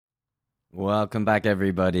Welcome back,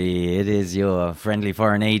 everybody. It is your friendly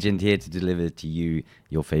foreign agent here to deliver to you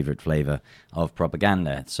your favorite flavor of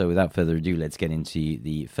propaganda. So without further ado, let's get into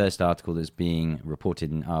the first article that's being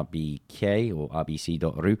reported in RBK or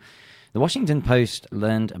rbc.ru. The Washington Post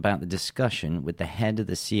learned about the discussion with the head of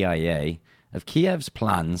the CIA of Kiev's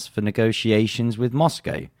plans for negotiations with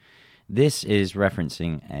Moscow. This is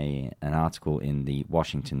referencing an article in the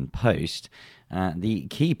Washington Post. The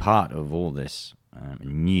key part of all this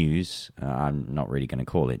news, I'm not really going to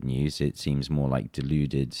call it news, it seems more like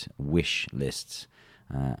deluded wish lists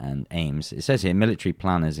and aims. It says here, military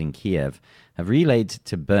planners in Kiev have relayed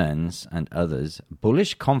to Burns and others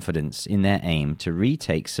bullish confidence in their aim to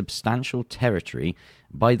retake substantial territory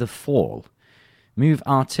by the fall, move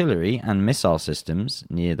artillery and missile systems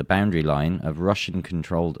near the boundary line of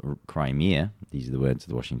Russian-controlled Crimea, these are the words of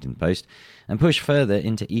the Washington Post, and push further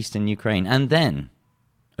into eastern Ukraine, and then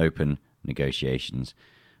open negotiations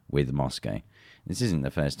with Moscow. This isn't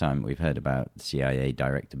the first time we've heard about CIA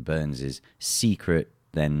Director Burns' secret,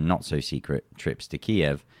 then not-so-secret trips to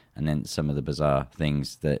Kiev, and then some of the bizarre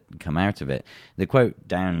things that come out of it. The quote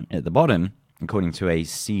down at the bottom, according to a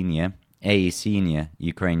senior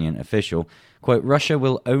Ukrainian official, quote, Russia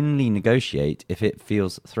will only negotiate if it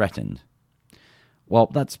feels threatened. Well,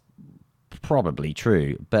 that's probably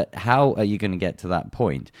true, but how are you going to get to that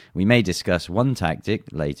point? We may discuss one tactic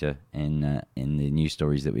later in the news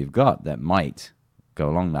stories that we've got that might go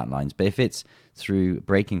along that lines, but if it's through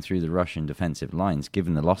breaking through the Russian defensive lines,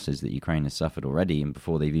 given the losses that Ukraine has suffered already and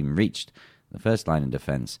before they've even reached the first line of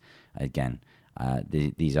defense, again,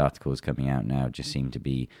 these articles coming out now just seem to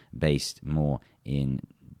be based more in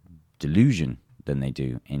delusion than they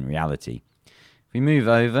do in reality. We move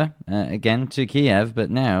over again to Kiev,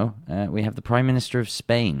 but now we have the Prime Minister of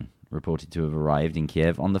Spain reported to have arrived in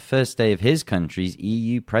Kiev on the first day of his country's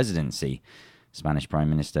EU presidency. Spanish Prime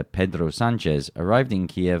Minister Pedro Sanchez arrived in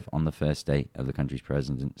Kiev on the first day of the country's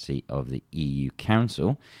presidency of the EU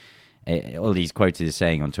Council. All he's quoted as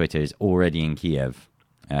saying on Twitter is already in Kiev.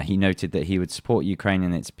 He noted that he would support Ukraine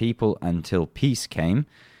and its people until peace came,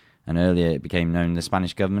 and earlier it became known the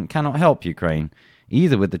Spanish government cannot help Ukraine,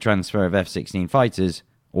 either with the transfer of F-16 fighters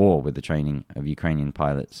or with the training of Ukrainian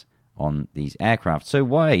pilots on these aircraft. So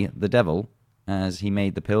why the devil has he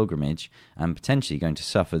made the pilgrimage and potentially going to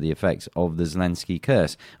suffer the effects of the Zelensky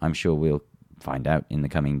curse? I'm sure we'll find out in the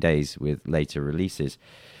coming days with later releases.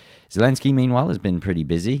 Zelensky, meanwhile, has been pretty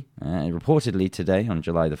busy. Reportedly today, on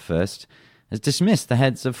July the 1st, has dismissed the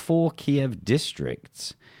heads of 4 Kiev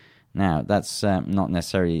districts. Now, that's not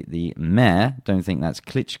necessarily the mayor. Don't think that's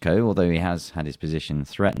Klitschko, although he has had his position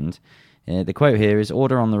threatened. The quote here is,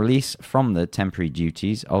 order on the release from the temporary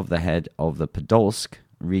duties of the head of the Podolsk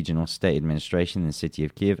Regional State Administration in the city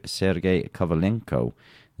of Kiev, Sergei Kovalenko.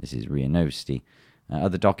 This is RIA Novosti.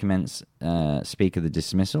 Other documents speak of the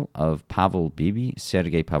dismissal of Pavel Bibi,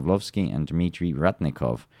 Sergei Pavlovsky, and Dmitry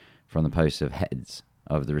Ratnikov from the posts of heads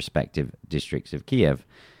of the respective districts of Kiev.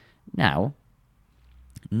 Now,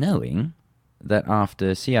 knowing that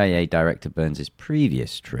after CIA Director Burns'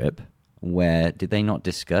 previous trip, where did they not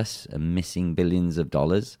discuss missing billions of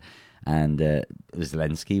dollars, and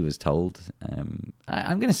Zelensky was told,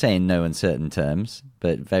 I'm going to say in no uncertain terms,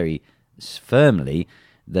 but very firmly,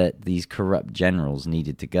 that these corrupt generals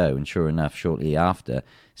needed to go. And sure enough, shortly after,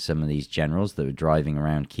 some of these generals that were driving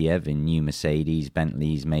around Kiev in new Mercedes,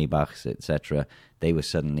 Bentleys, Maybachs, etc., they were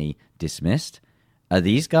suddenly dismissed. Are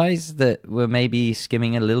these guys that were maybe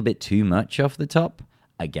skimming a little bit too much off the top?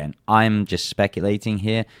 Again, I'm just speculating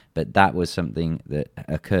here, but that was something that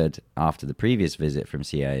occurred after the previous visit from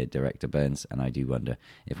CIA Director Burns, and I do wonder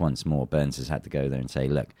if once more Burns has had to go there and say,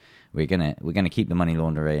 look, we're gonna keep the money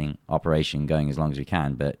laundering operation going as long as we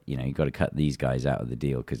can, but you've got to cut these guys out of the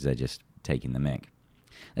deal because they're just taking the mick.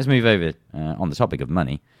 Let's move over on the topic of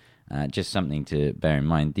money. Just something to bear in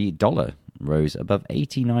mind, the dollar rose above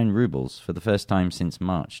 89 rubles for the first time since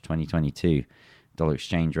March 2022. Dollar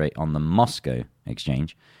exchange rate on the Moscow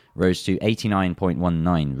exchange rose to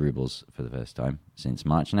 89.19 rubles for the first time since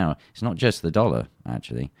March. Now, it's not just the dollar,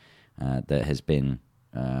 actually, that has been,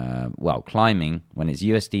 climbing. When it's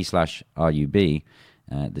USD/RUB,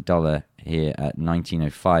 the dollar here at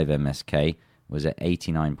 1905 MSK was at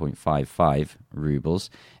 89.55 rubles.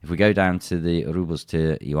 If we go down to the rubles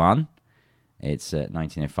to yuan, it's at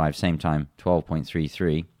 1905, same time,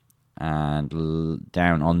 12.33. And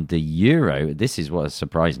down on the euro, this is what has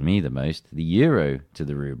surprised me the most, the euro to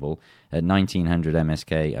the ruble at 1900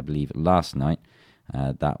 MSK, I believe, last night.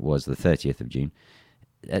 That was the 30th of June,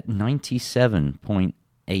 at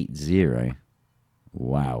 97.80.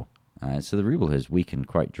 Wow. So the ruble has weakened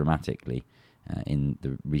quite dramatically in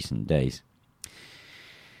the recent days.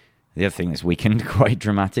 The other thing that's weakened quite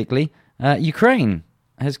dramatically, Ukraine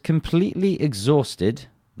has completely exhausted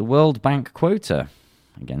the World Bank quota.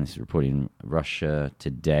 Again, this is reported in Russia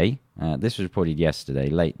Today. This was reported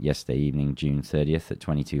late yesterday evening, June 30th at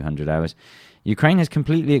 2200 hours. Ukraine has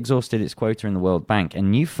completely exhausted its quota in the World Bank, and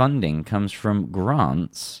new funding comes from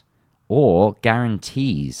grants or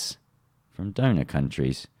guarantees from donor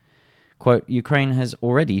countries. Quote, Ukraine has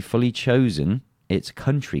already fully chosen its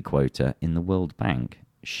country quota in the World Bank,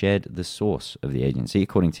 shared the source of the agency.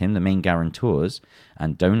 According to him, the main guarantors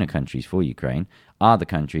and donor countries for Ukraine are the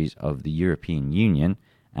countries of the European Union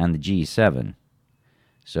and the G7.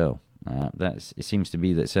 So it seems to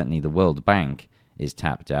be that certainly the World Bank is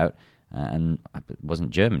tapped out. And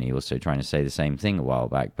wasn't Germany also trying to say the same thing a while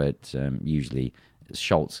back? But usually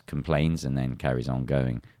Scholz complains and then carries on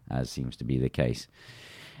going, as seems to be the case.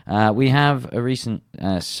 We have a recent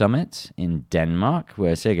summit in Denmark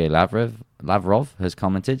where Sergei Lavrov has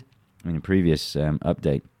commented. In a previous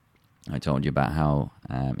update, I told you about how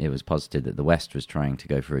it was posited that the West was trying to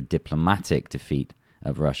go for a diplomatic defeat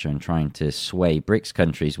of Russia and trying to sway BRICS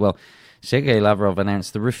countries. Well, Sergei Lavrov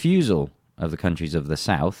announced the refusal of the countries of the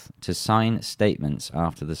South to sign statements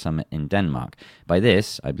after the summit in Denmark. By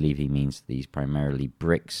this, I believe he means these primarily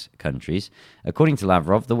BRICS countries. According to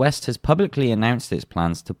Lavrov, the West has publicly announced its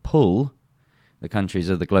plans to pull the countries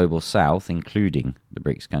of the global South, including the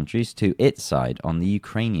BRICS countries, to its side on the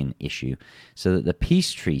Ukrainian issue, so that the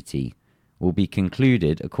peace treaty will be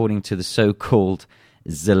concluded according to the so-called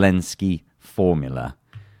Zelensky formula.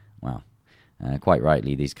 Well, quite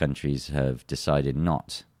rightly, these countries have decided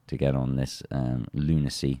not to get on this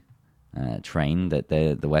lunacy train that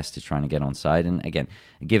the West is trying to get on side. And again,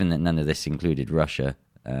 given that none of this included Russia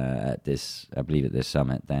at this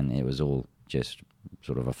summit, then it was all just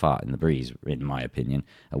sort of a fart in the breeze, in my opinion,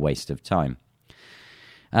 a waste of time.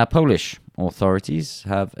 Polish authorities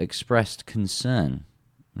have expressed concern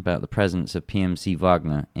about the presence of PMC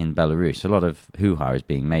Wagner in Belarus. A lot of hoo-ha is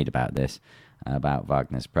being made about this, about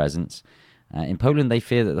Wagner's presence. In Poland, they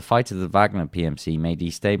fear that the fight of the Wagner PMC may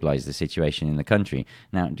destabilize the situation in the country.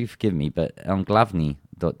 Now, do forgive me, but on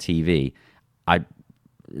Glavny.tv,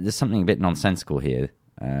 there's something a bit nonsensical here.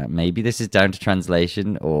 Maybe this is down to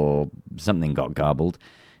translation or something got garbled.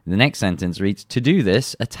 The next sentence reads, to do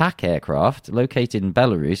this, attack aircraft located in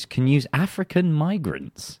Belarus can use African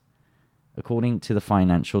migrants, according to the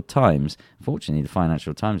Financial Times. Fortunately, the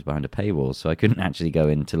Financial Times behind a paywall, so I couldn't actually go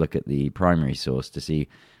in to look at the primary source to see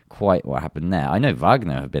quite what happened there. I know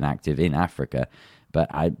Wagner have been active in Africa, but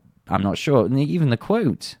I'm not sure. And even the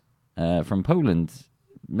quote from Poland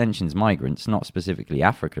mentions migrants, not specifically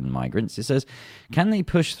African migrants. It says, can they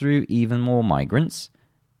push through even more migrants?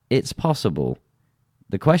 It's possible.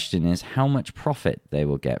 The question is how much profit they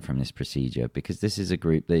will get from this procedure, because this is a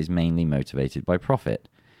group that is mainly motivated by profit.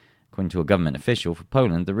 According to a government official for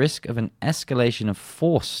Poland, the risk of an escalation of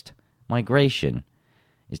forced migration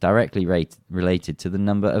is directly related to the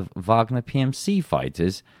number of Wagner PMC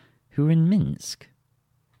fighters who are in Minsk.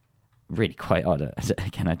 Really quite odd.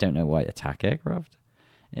 Again, I don't know why attack aircraft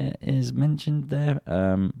is mentioned there.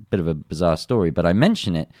 Bit of a bizarre story, but I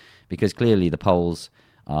mention it because clearly the Poles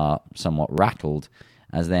are somewhat rattled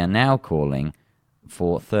as they are now calling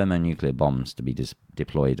for thermonuclear bombs to be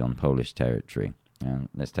deployed on Polish territory.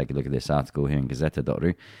 Let's take a look at this article here in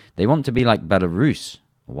Gazeta.ru. They want to be like Belarus.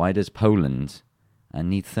 Why does Poland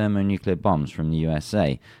need thermonuclear bombs from the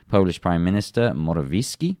USA? Polish Prime Minister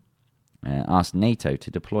Morawiecki asked NATO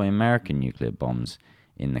to deploy American nuclear bombs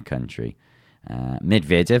in the country.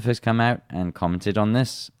 Medvedev has come out and commented on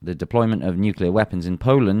this. The deployment of nuclear weapons in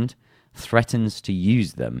Poland threatens to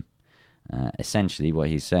use them. Essentially, what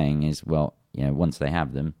he's saying is, well, once they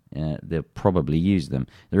have them, they'll probably use them.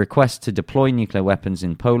 The request to deploy nuclear weapons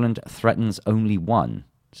in Poland threatens only one,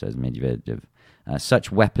 says Medvedev.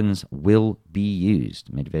 Such weapons will be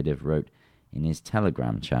used, Medvedev wrote in his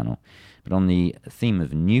Telegram channel. But on the theme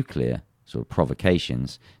of nuclear sort of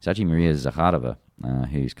provocations, it's actually Maria Zakharova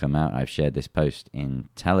who's come out. I've shared this post in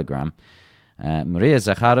Telegram. Maria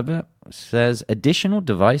Zakharova says additional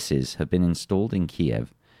devices have been installed in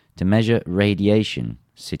Kiev to measure radiation,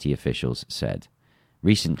 city officials said.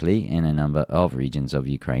 Recently, in a number of regions of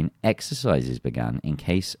Ukraine, exercises began in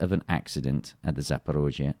case of an accident at the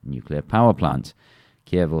Zaporozhye nuclear power plant.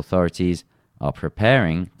 Kiev authorities are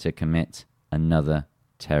preparing to commit another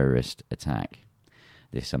terrorist attack.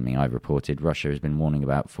 This is something I've reported Russia has been warning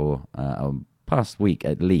about for a past week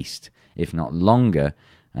at least, if not longer,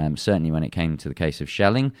 certainly when it came to the case of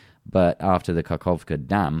shelling. But after the Kakhovka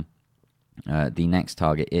Dam, the next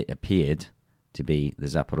target, it appeared to be the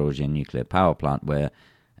Zaporozhye nuclear power plant, where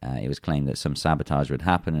it was claimed that some sabotage would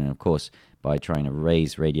happen. And of course, by trying to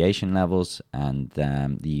raise radiation levels, and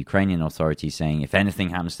the Ukrainian authorities saying if anything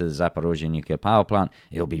happens to the Zaporozhye nuclear power plant,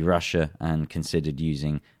 it'll be Russia and considered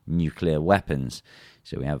using nuclear weapons.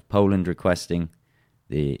 So we have Poland requesting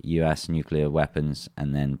the US nuclear weapons,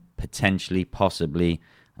 and then potentially, possibly,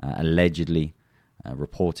 allegedly,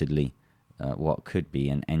 reportedly, what could be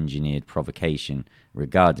an engineered provocation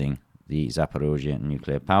regarding the Zaporozhye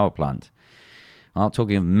nuclear power plant. Well,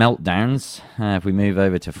 talking of meltdowns, if we move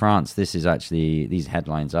over to France, these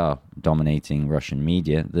headlines are dominating Russian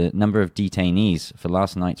media. The number of detainees for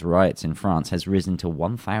last night's riots in France has risen to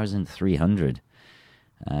 1,300.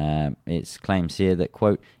 It claims here that,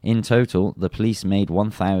 quote, in total, the police made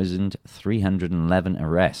 1,311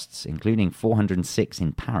 arrests, including 406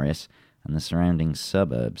 in Paris and the surrounding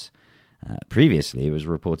suburbs. Previously, it was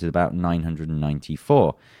reported about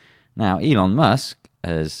 994. Now, Elon Musk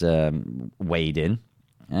has weighed in.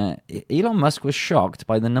 Elon Musk was shocked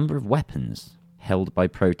by the number of weapons held by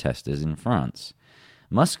protesters in France.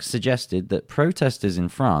 Musk suggested that protesters in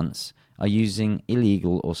France are using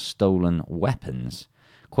illegal or stolen weapons.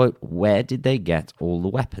 Quote, where did they get all the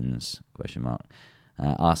weapons? Question mark.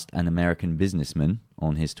 Asked an American businessman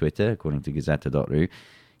on his Twitter, according to Gazeta.ru.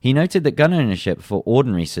 He noted that gun ownership for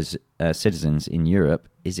ordinary citizens in Europe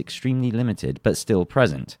is extremely limited, but still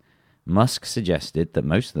present. Musk suggested that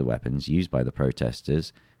most of the weapons used by the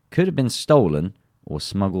protesters could have been stolen or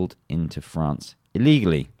smuggled into France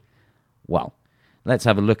illegally. Well, let's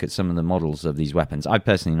have a look at some of the models of these weapons. I've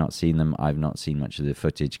personally not seen them. I've not seen much of the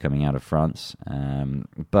footage coming out of France.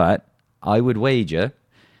 But I would wager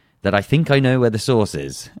that I think I know where the source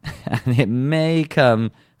is. And it may come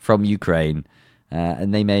from Ukraine.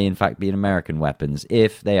 And they may, in fact, be American weapons,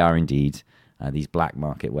 if they are indeed these black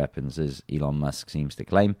market weapons, as Elon Musk seems to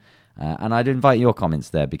claim. And I'd invite your comments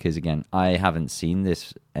there, because, again, I haven't seen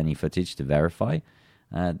any footage to verify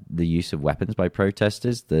the use of weapons by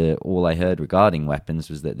protesters. All I heard regarding weapons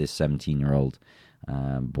was that this 17-year-old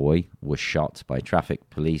boy was shot by traffic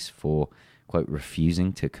police for, quote,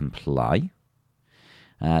 refusing to comply.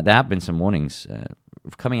 There have been some warnings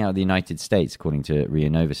coming out of the United States, according to RIA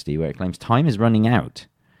Novosti, where it claims time is running out.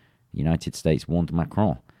 The United States warned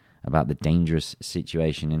Macron about the dangerous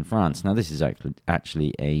situation in France. Now, this is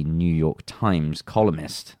actually a New York Times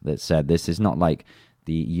columnist that said this. Is not like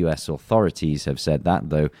the US authorities have said that,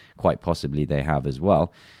 though quite possibly they have as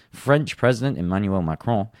well. French President Emmanuel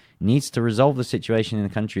Macron needs to resolve the situation in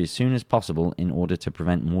the country as soon as possible in order to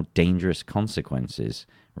prevent more dangerous consequences,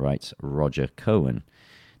 writes Roger Cohen.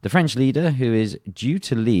 The French leader, who is due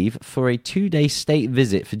to leave for a 2-day state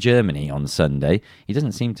visit for Germany on Sunday, he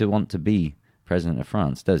doesn't seem to want to be president of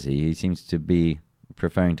France, does he? He seems to be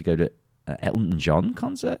preferring to go to Elton John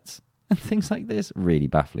concerts and things like this. Really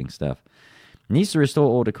baffling stuff. Needs to restore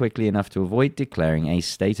order quickly enough to avoid declaring a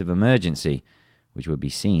state of emergency, which would be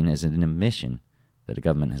seen as an admission that the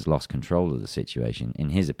government has lost control of the situation. In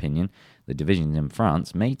his opinion, the divisions in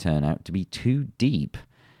France may turn out to be too deep,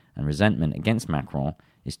 and resentment against Macron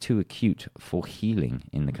is too acute for healing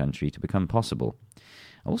in the country to become possible.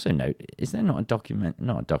 Also note, is there not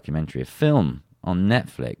a documentary, a film on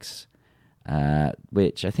Netflix,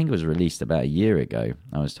 which I think was released about a year ago.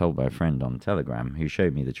 I was told by a friend on Telegram who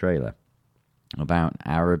showed me the trailer, about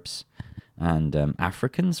Arabs and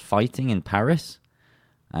Africans fighting in Paris.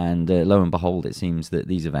 And lo and behold, it seems that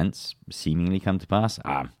these events seemingly come to pass.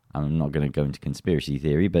 I'm not going to go into conspiracy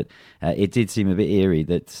theory, but it did seem a bit eerie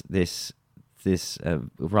that this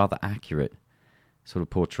rather accurate sort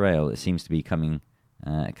of portrayal, it seems to be coming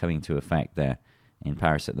to effect there in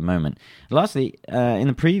Paris at the moment. Lastly, in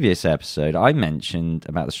the previous episode, I mentioned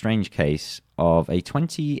about the strange case of a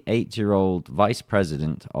 28-year-old vice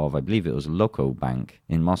president of, I believe it was Loko Bank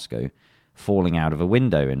in Moscow, falling out of a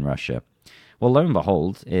window in Russia. Well, lo and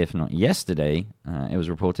behold, if not yesterday, it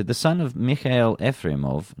was reported the son of Mikhail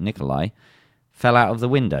Efremov, Nikolai, fell out of the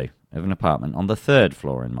window of an apartment on the 3rd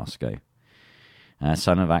floor in Moscow.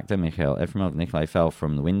 Son of actor Mikhail Efremov, Nikolai fell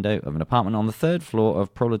from the window of an apartment on the 3rd floor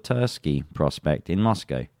of Proletarsky Prospect in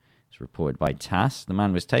Moscow. It's reported by TASS. The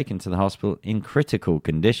man was taken to the hospital in critical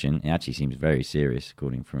condition. It actually seems very serious,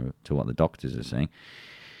 according to what the doctors are saying.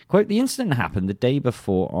 Quote, the incident happened the day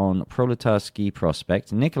before on Proletarsky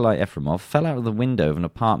Prospect. Nikolai Efremov fell out of the window of an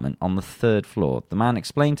apartment on the 3rd floor. The man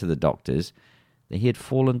explained to the doctors that he had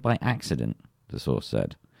fallen by accident, the source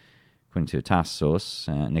said. According to a TASS source,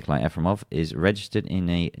 Nikolai Efremov is registered in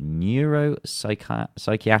a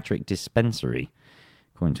neuropsychiatric dispensary.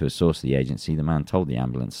 According to a source of the agency, the man told the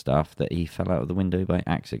ambulance staff that he fell out of the window by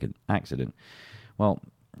accident. Well,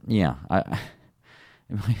 yeah, I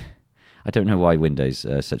don't know why windows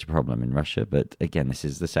are such a problem in Russia, but again, this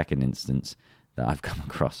is the second instance that I've come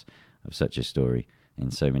across of such a story in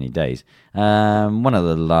so many days. One of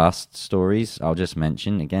the last stories I'll just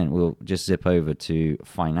mention, again, we'll just zip over to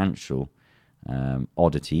financial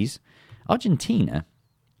oddities. Argentina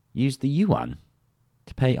used the yuan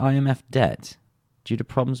to pay IMF debt due to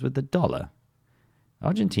problems with the dollar.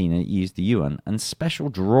 Argentina used the yuan and special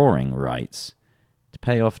drawing rights to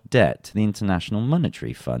pay off debt to the International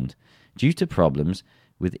Monetary Fund due to problems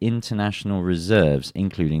with international reserves,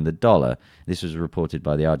 including the dollar. This was reported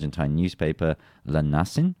by the Argentine newspaper La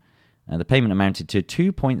Nación. The payment amounted to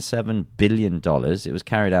 $2.7 billion. It was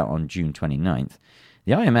carried out on June 29th.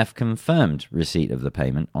 The IMF confirmed receipt of the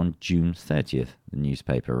payment on June 30th, the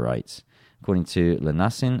newspaper writes. According to La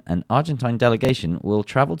Nación, an Argentine delegation will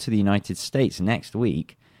travel to the United States next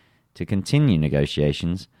week to continue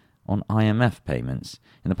negotiations on IMF payments.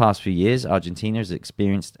 In the past few years, Argentina has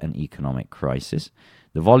experienced an economic crisis.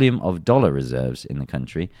 The volume of dollar reserves in the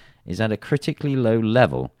country is at a critically low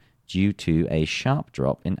level due to a sharp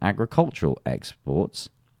drop in agricultural exports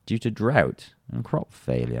due to drought and crop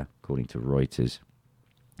failure, according to Reuters.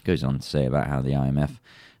 It goes on to say about how the IMF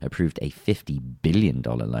approved a $50 billion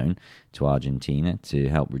loan to Argentina to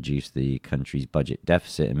help reduce the country's budget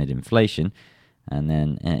deficit amid inflation. And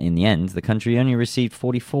then, in the end, the country only received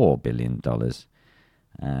 $44 billion.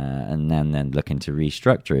 And then looking to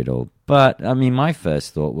restructure it all. But, I mean, my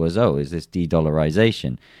first thought was, is this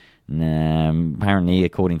de-dollarization? Apparently,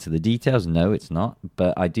 according to the details, no, it's not.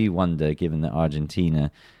 But I do wonder, given that Argentina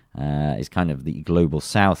is kind of the global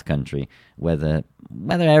south country, whether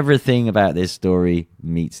everything about this story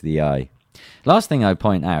meets the eye. Last thing I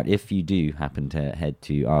point out, if you do happen to head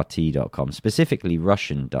to rt.com, specifically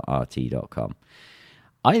russian.rt.com,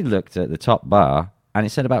 I looked at the top bar and it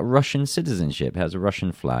said about Russian citizenship. It has a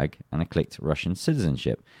Russian flag, and I clicked Russian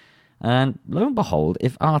citizenship. And lo and behold,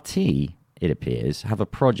 if RT, it appears, have a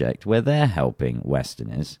project where they're helping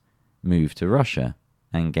Westerners move to Russia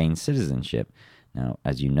and gain citizenship. Now,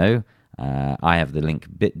 as you know, I have the link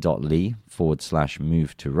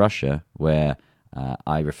bit.ly/move to Russia, where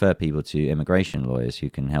I refer people to immigration lawyers who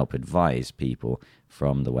can help advise people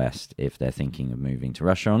from the West if they're thinking of moving to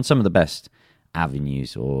Russia on some of the best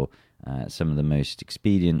avenues or some of the most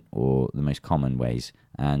expedient or the most common ways,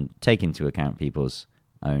 and take into account people's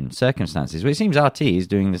own circumstances. Well, it seems RT is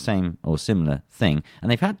doing the same or similar thing,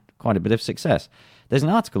 and they've had quite a bit of success. There's an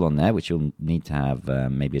article on there which you'll need to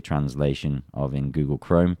have maybe a translation of in Google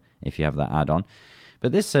Chrome if you have that add-on.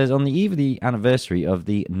 But this says, on the eve of the anniversary of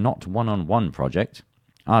the Not One-on-One project,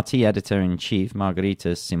 RT editor-in-chief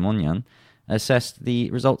Margarita Simonian assessed the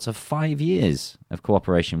results of 5 years of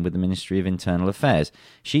cooperation with the Ministry of Internal Affairs.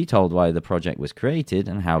 She told why the project was created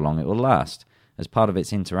and how long it will last. As part of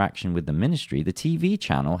its interaction with the ministry, the TV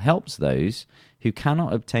channel helps those who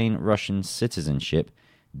cannot obtain Russian citizenship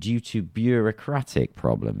due to bureaucratic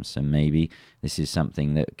problems. So maybe this is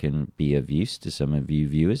something that can be of use to some of you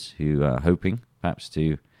viewers who are hoping perhaps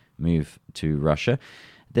to move to Russia.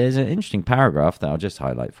 There's an interesting paragraph that I'll just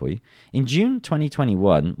highlight for you. In June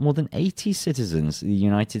 2021, more than 80 citizens of the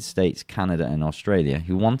United States, Canada, and Australia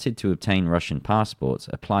who wanted to obtain Russian passports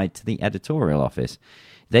applied to the editorial office.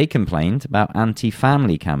 They complained about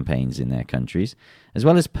anti-family campaigns in their countries, as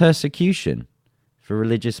well as persecution for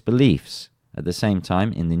religious beliefs. At the same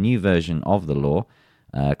time, in the new version of the law,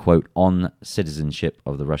 quote, on citizenship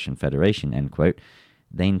of the Russian Federation, end quote,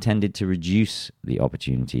 they intended to reduce the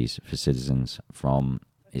opportunities for citizens from,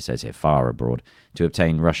 it says here, far abroad, to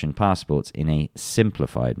obtain Russian passports in a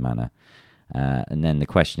simplified manner. And then the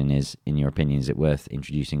question is, in your opinion, is it worth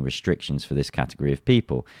introducing restrictions for this category of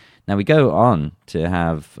people? Now, we go on to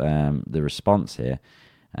have the response here.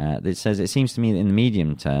 That says, it seems to me that in the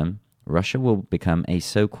medium term, Russia will become a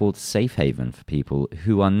so-called safe haven for people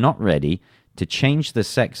who are not ready to change the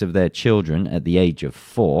sex of their children at the age of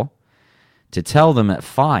 4, to tell them at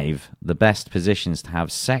 5 the best positions to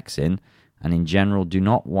have sex in, and in general do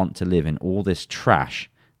not want to live in all this trash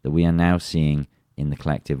that we are now seeing in the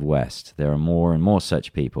collective West. There are more and more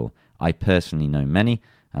such people. I personally know many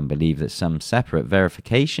and believe that some separate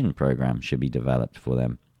verification program should be developed for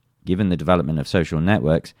them. Given the development of social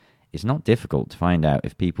networks, it's not difficult to find out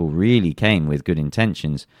if people really came with good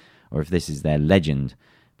intentions or if this is their legend,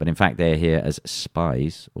 but in fact they are here as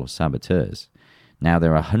spies or saboteurs. Now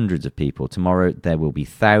there are hundreds of people. Tomorrow there will be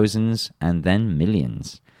thousands and then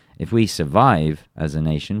millions. If we survive as a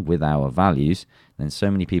nation with our values, then so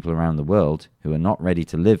many people around the world who are not ready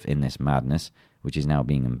to live in this madness, which is now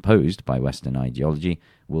being imposed by Western ideology,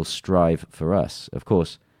 will strive for us. Of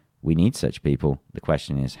course, we need such people. The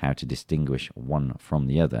question is how to distinguish one from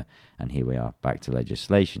the other. And here we are, back to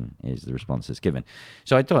legislation, is the response that's given.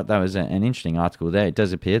 So I thought that was an interesting article there. It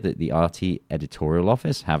does appear that the RT editorial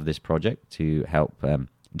office have this project to help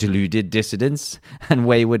deluded dissidents and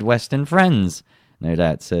wayward Western friends. No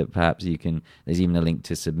doubt. So perhaps you can, there's even a link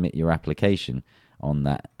to submit your application on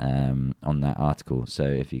that article. So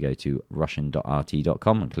if you go to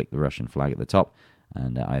russian.rt.com and click the Russian flag at the top,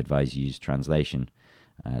 and I advise you use translation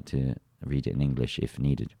to read it in English if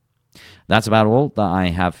needed. That's about all that I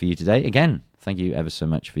have for you today. Again, thank you ever so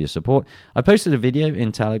much for your support. I posted a video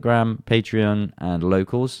in Telegram, Patreon, and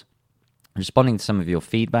Locals, responding to some of your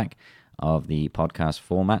feedback of the podcast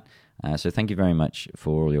format. So thank you very much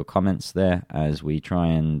for all your comments there as we try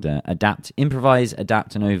and improvise,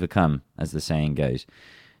 adapt, and overcome, as the saying goes.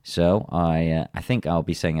 So I think I'll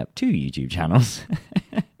be setting up 2 YouTube channels.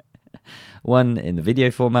 One in the video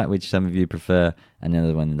format, which some of you prefer, and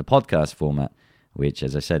another one in the podcast format, which,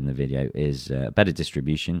 as I said in the video, is better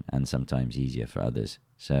distribution and sometimes easier for others.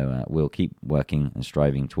 So we'll keep working and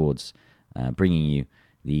striving towards bringing you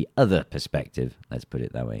the other perspective, let's put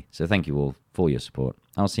it that way. So thank you all for your support.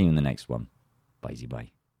 I'll see you in the next one.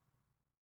 Bye-bye.